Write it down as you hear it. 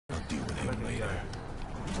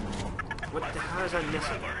What the hell is I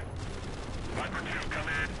missing? Viper 2, come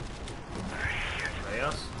in. Anybody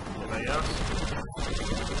else? Anybody else?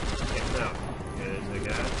 Yeah, no. Okay, there's the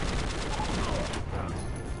guy.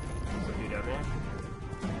 Some dude down there.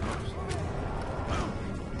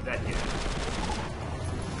 That dude.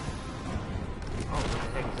 Oh, what the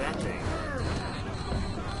heck is that thing?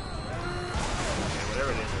 Okay,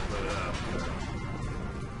 whatever it is, let's load it up.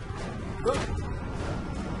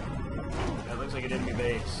 That looks like an enemy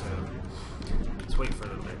base, so let's wait for a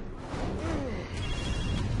little bit.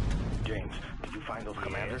 James, did you find those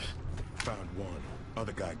commanders? Found one.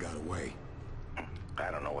 Other guy got away. I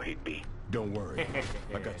don't know where he'd be. Don't worry.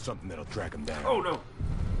 I got something that'll track him down. Oh no!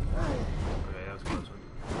 Okay, that was a close one.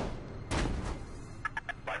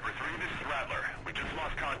 Viper 3, this is Rattler. We just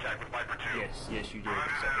lost contact with Viper 2. Yes, yes, you did.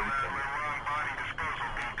 Except for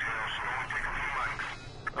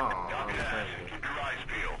oh, Copy that. Keep your eyes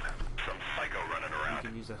peeled. Some psycho running you around.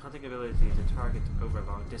 can use a hunting ability to target over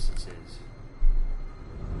long distances.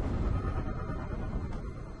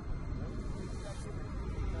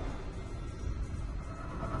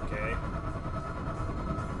 Okay.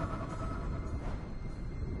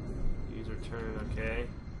 Use return, okay.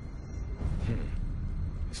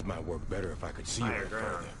 This might work better if I could see Higher you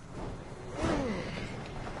ground. further.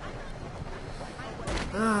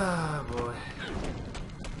 Ah, boy.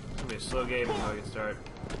 It's gonna be a slow game until I can start.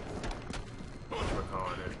 What we're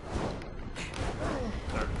calling it.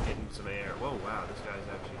 Start getting some air. Whoa, wow, this guy's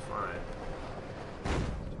actually flying.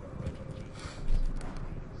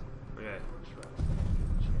 Okay.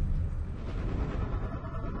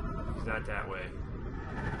 He's not that way.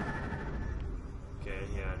 Okay,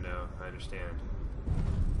 yeah, no, I understand.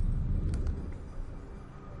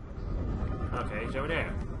 Okay, he's over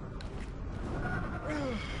there.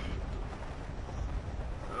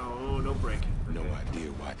 Oh, no braking. No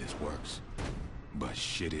idea why this works. But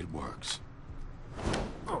shit, it works.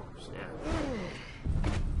 Oh, snap.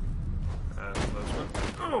 Close one.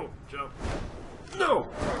 Oh, jump. No!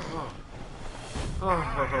 Oh. Oh,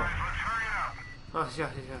 oh, oh. Oh, yeah.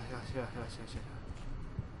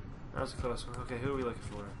 That was a close one. Okay, who are we looking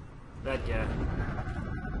for? That guy.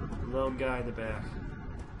 The lone guy in the back.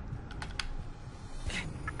 There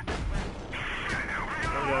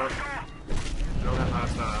we go. Don't have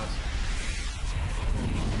hostiles.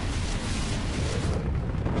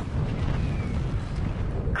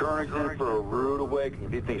 Colonel's in for a rude awakening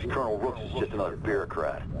if he thinks Colonel Rooks is just another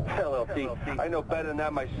bureaucrat. Hell, LT, I know better than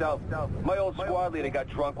that myself. My old squad leader got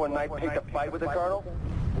drunk one night, picked a fight with the Colonel.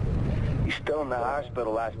 He's still in the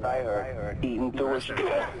hospital, last I heard. Eating through his...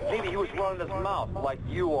 Maybe he was running his mouth like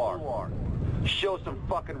you are. Show some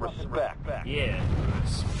fucking respect. Yeah,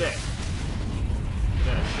 respect. You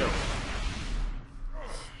gotta show it.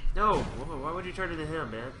 No, why would you turn into him,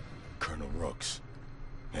 man? Colonel Rooks.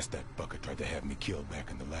 That's that fucker tried to have me killed back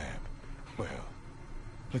in the lab. Well,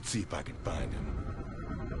 let's see if I can find him.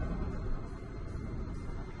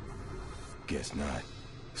 Guess not.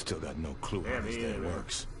 Still got no clue how this thing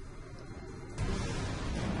works. Oh,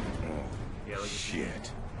 Yeah, look at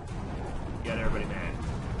shit. You got everybody mad.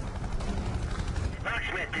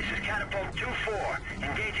 Locksmith, this is Catapult 2-4.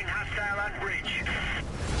 Engaging hostile on bridge.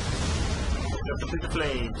 Jump through the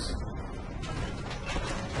flames.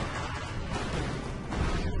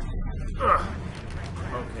 Ugh.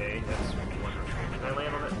 Okay, that's wonderful. Can I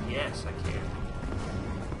land on it? Yes, I can.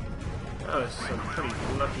 Oh, this is some pretty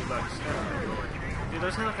lucky luck stuff. Dude,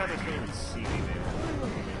 those helicopters can't even see me, man.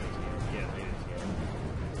 Yeah, they can.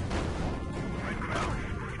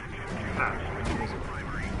 Ah,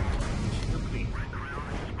 complete.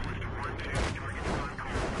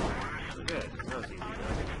 Good. That was easy.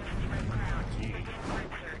 Gee.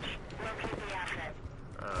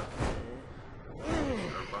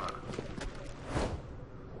 Run.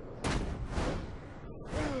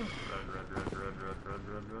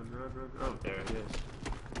 Oh, there it is.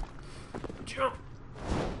 Jump!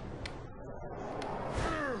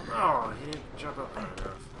 Oh, he didn't jump up high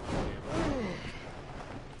enough.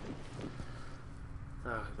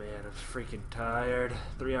 Oh man, I'm freaking tired.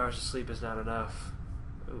 3 hours of sleep is not enough.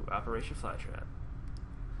 Ooh, Operation Flytrap.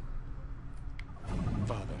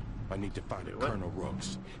 Father, I need to find Wait, what? Colonel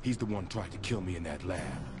Rooks. He's the one tried to kill me in that lab.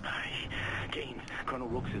 James, Colonel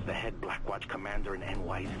Rooks is the head Blackwatch commander in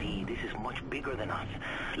NYC. This is much bigger than us.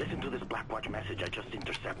 Listen to this Blackwatch message I just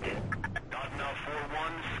intercepted. Cottonmouth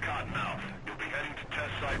 4-1, this is Cottonmouth. You'll be heading to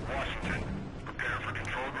test site Washington. Prepare for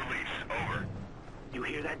controlled release. Over. You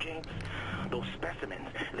hear that, James? Those specimens,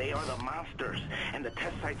 they are the monsters, and the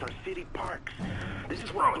test sites are city parks. This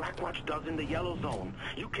is what Blackwatch does in the Yellow Zone.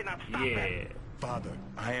 You cannot stop Yeah. that. Father,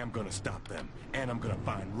 I am gonna stop them, and I'm gonna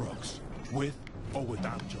find Rooks. With or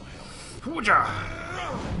without your help. Hooja!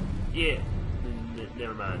 Yeah.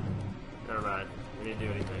 Never mind. Never mind. We didn't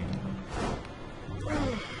do anything.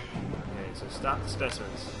 Okay, so stop the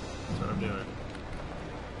specimens. That's what I'm doing.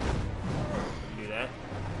 Do that.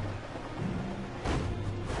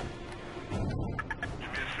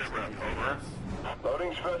 Okay, enough.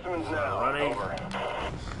 Loading specimens now. Running. Over.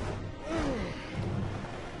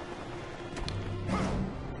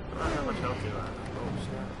 How much health do I have?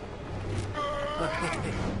 Oh,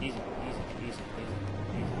 shit. Easy.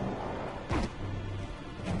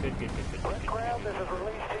 Good. Red Ground, this is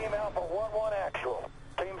release team Alpha 1-1 actual.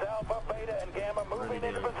 Teams Alpha, Beta, and Gamma moving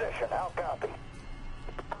into position. How copy?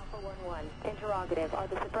 Alpha 1-1. Interrogative. Are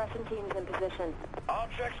the suppression teams in position? All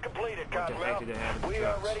checks completed, What the heck Cottonmouth. do they have in We the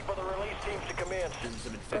are trucks? ready for the release teams to commence. This is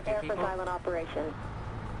some infected Prepare for people. silent operation.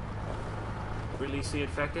 Release the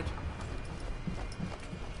infected.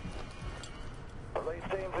 Release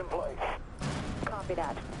teams in place. Copy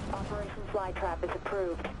that. Operation Flytrap is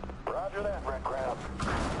approved. Roger that, Red Ground.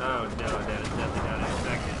 Oh no, that is definitely not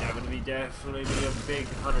infected. That would definitely be a big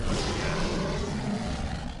hunter.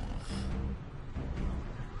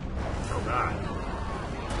 Oh god.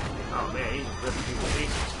 Oh man, he's ripping people to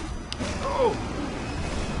pieces. Oh!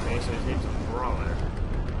 Okay, so his name's a Brawler.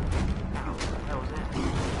 Ow, what the hell was that?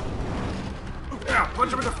 Yeah,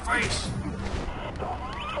 punch him in the face!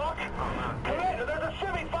 Fuck! Commander, there's a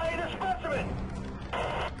civvy fighting a specimen!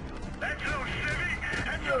 That's no civvy!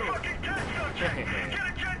 That's a fucking test subject! Get a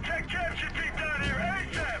jet tech capture team down here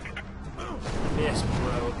ASAP! Miss,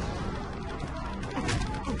 bro.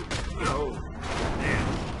 Oh, man.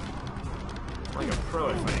 I'm like a pro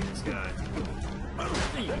at fighting this guy.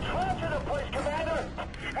 They're trapped in a place, Commander!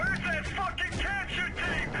 Where's that fucking capture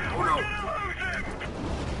team? Oh, We're no. gonna lose him!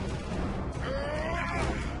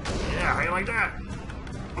 Yeah, how you like that?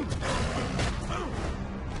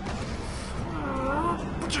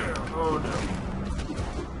 Oh no.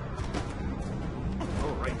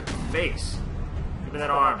 Oh, right in the face. Give me that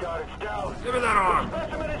arm. God, it's down! Give me that arm.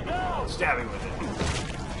 Specimen is down! Stab him with it.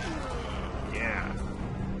 Yeah.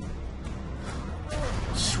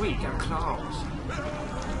 Sweet, got claws. Now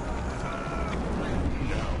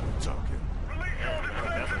we're talking. Release all the That's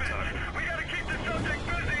what I'm specimens! talking. We gotta keep the subject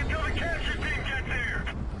busy until the capture team gets here!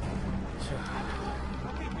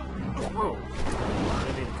 Whoa. I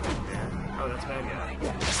didn't come there. Oh, that's bad guy.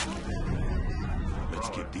 Let's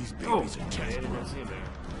get these Oh, babies a okay, I chance. didn't see him there.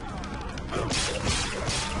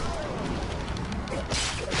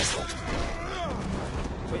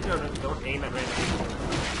 Wait, no, don't aim at random people.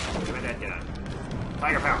 Aim at that guy.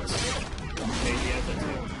 Tiger Pounce. Okay, he has that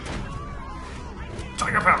too.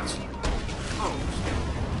 Tiger Pounce! Oh, shit.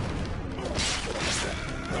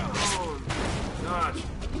 Oh, gosh.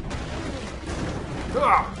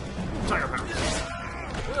 Ah! Tiger Pounce.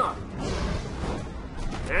 Ah.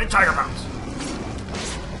 And Tiger Pounce.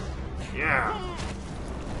 Yeah.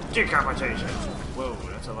 Decapitation. Whoa,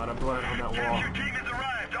 that's a lot of blood on that wall. Capture team has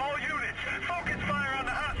arrived! All units! Focus fire on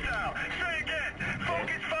the hostile! Say again!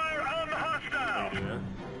 Focus fire on the hostile!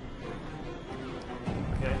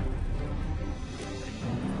 Okay.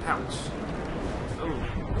 Pounce. Oh,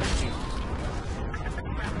 Jesus.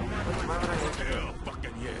 Why would I hit that? Hell,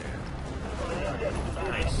 fucking yeah.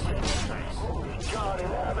 Nice. God in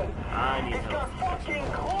heaven! I need He's got help. fucking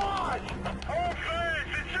claws! All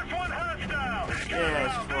flags! It's just one hostile! Yeah,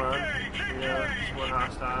 it's just one. Yeah, just one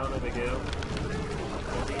hostile. No big deal. No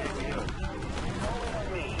big deal.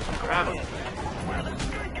 Grab him.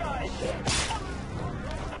 Good guys!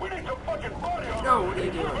 We need some fucking body armor! No, what are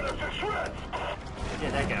you doing? Ripping us to shreds!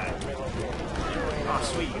 Yeah, that guy. Oh,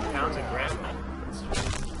 sweet. You can pounce and grab him.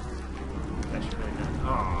 That's really nice.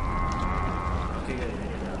 Oh, okay, good.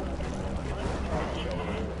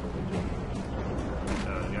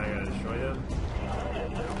 I gotta destroy them.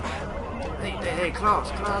 Hey, claws.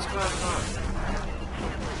 Did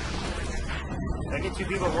I get two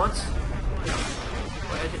people once?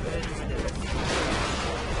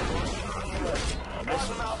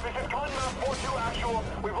 Cottonmouth, this is Cottonmouth 4-2 actual.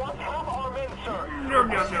 We've lost half our men, sir. No.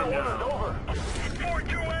 Over.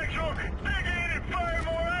 4-2 actual! Dig in and fire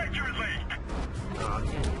more accurately! Oh, I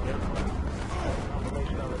can't get him.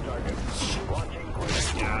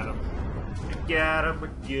 Got him. We're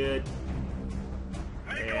good.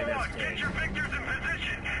 Make Yeah, a that's walk, get good. your victors in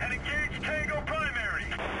position, and engage Tango Primary!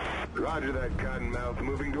 Roger that, Cottonmouth.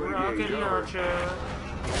 Moving to engage. Rocket Over. launcher.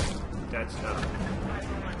 That's not.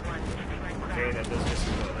 Okay, that does just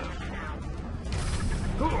as well now.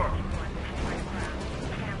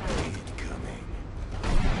 Incoming.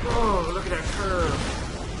 Oh, look at that curve.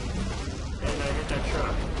 And I hit that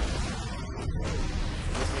truck.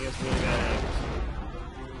 This thing is really bad.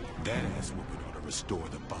 That ass whooping ought to to restore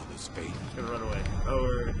the father's faith. Just gonna run away. Oh,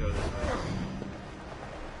 we're gonna go this way.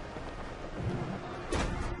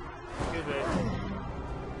 Excuse me.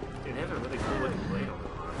 Dude, they have a really cool looking blade on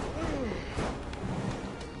their arm.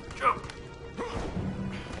 Jump!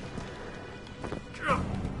 Jump!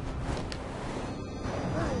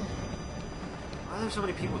 Why are there so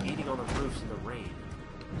many people eating on the roofs in the rain?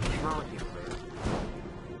 What's wrong with you, man?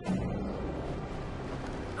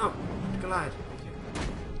 Oh, glide.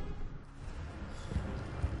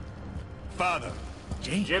 Father!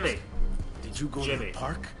 Jimmy! Did you go Jimmy. to the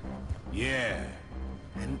park? Yeah.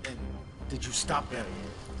 And did you stop them?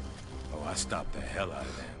 Oh, I stopped the hell out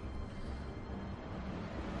of them.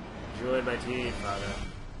 Join my team, Father.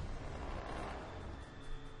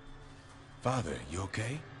 Father, you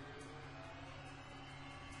okay?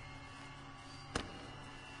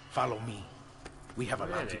 Follow me. We have a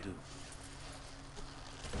lot to Really? do.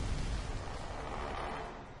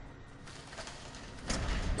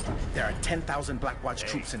 There are 10,000 Black Watch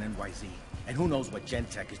troops in NYZ, and who knows what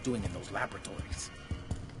Gentek is doing in those laboratories.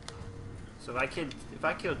 So if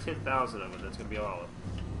I kill 10,000 of them, that's gonna be all of them.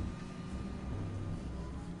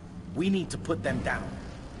 We need to put them down.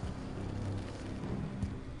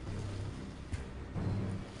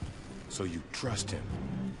 So you trust him?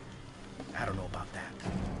 I don't know about that,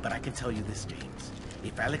 but I can tell you this, James.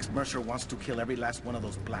 If Alex Mercer wants to kill every last one of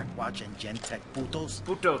those Black Watch and Gentek putos,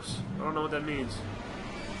 Putos. I don't know what that means.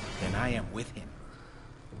 then I am with him.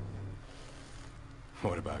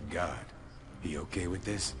 What about God? He okay with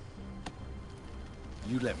this?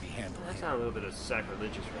 You let me handle That's him. not a little bit of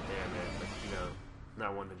sacrilegious right there, man. But, you know,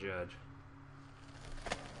 not one to judge.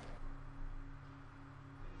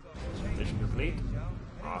 Mission complete.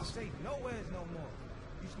 Awesome.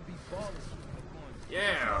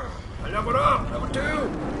 Yeah! I leveled up! Level 2!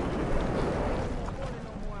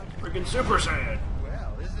 Freaking Super Saiyan!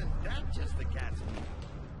 Well, isn't that just the cat's meat?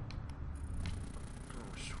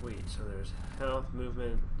 Oh, sweet. So there's health,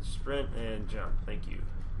 movement, sprint, and jump. Thank you.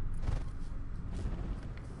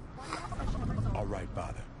 All right,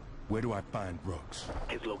 Father. Where do I find Brooks?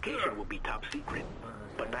 His location will be top secret.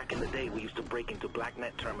 But back in the day, we used to break into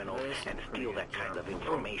BlackNet terminals and steal that kind of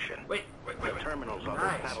information. Wait. The terminals are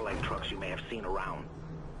Nice. the satellite trucks you may have seen around.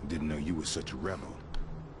 Didn't know you were such a rebel.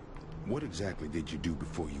 What exactly did you do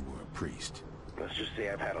before you were a priest? Let's just say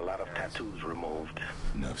I've had a lot of tattoos removed.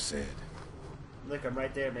 Enough said. Look, I'm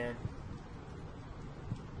right there, man.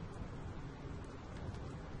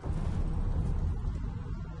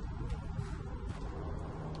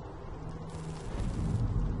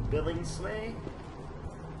 Billingsley? Is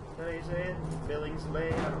that how you say it?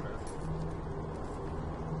 Billingsley? I don't know.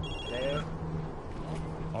 Hello?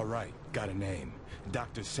 All right, got a name.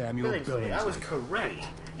 Dr. Samuel Billingsley. I was Billingsley. correct.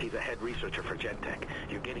 He's a head researcher for Gentek.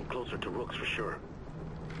 You're getting closer to Rooks for sure.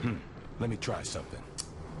 Let me try something.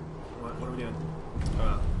 What are we doing?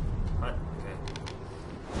 What? Okay.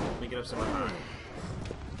 Let me get up some behind.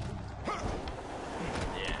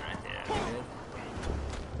 Yeah, right there. Good.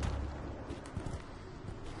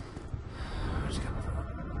 Just come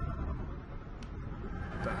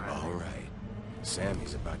behind. All right.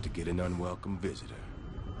 Sammy's about to get an unwelcome visitor.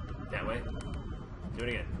 That way? Do it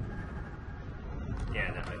again.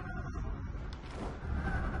 Yeah, that way.